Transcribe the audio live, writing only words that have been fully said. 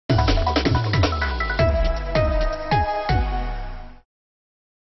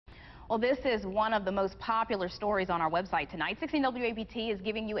Well, this is one of the most popular stories on our website tonight. 16 WAPT is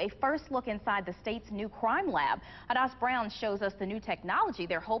giving you a first look inside the state's new crime lab. Hadass Brown shows us the new technology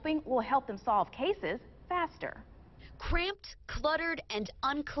they're hoping will help them solve cases faster. Cramped, cluttered, and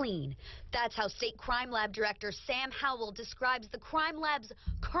unclean. That's how State Crime Lab Director Sam Howell describes the crime lab's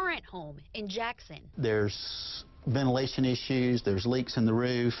current home in Jackson. There's ventilation issues, there's leaks in the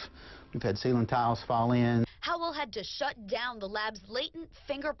roof, we've had ceiling tiles fall in. Howell had to shut down the lab's latent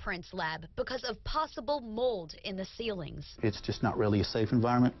fingerprints lab because of possible mold in the ceilings. It's just not really a safe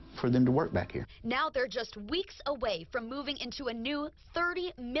environment for them to work back here. Now they're just weeks away from moving into a new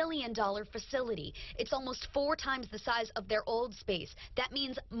 $30 million facility. It's almost 4 times the size of their old space. That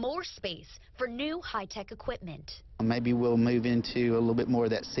means more space for new high-tech equipment. Maybe we'll move into a little bit more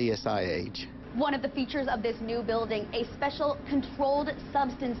of that CSI age. One of the features of this new building, a special controlled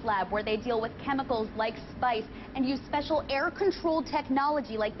substance lab where they deal with chemicals like spice and use special air-controlled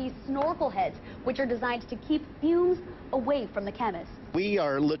technology like these snorkel heads, which are designed to keep fumes away from the chemists. We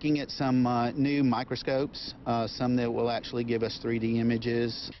are looking at some new microscopes, some that will actually give us 3D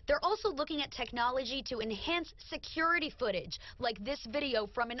images. They're also looking at technology to enhance security footage, like this video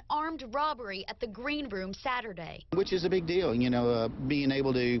from an armed robbery at the Green Room Saturday. Which is a big deal, you know, being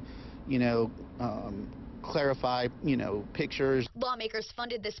able to, you know, clarify, you know, pictures. Lawmakers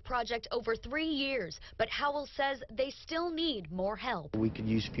funded this project over 3 years, but Howell says they still need more help. We could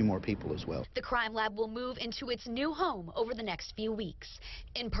use a few more people as well. The crime lab will move into its new home over the next few weeks.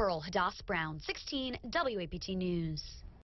 In Pearl, Hadass Brown, 16 WAPT News.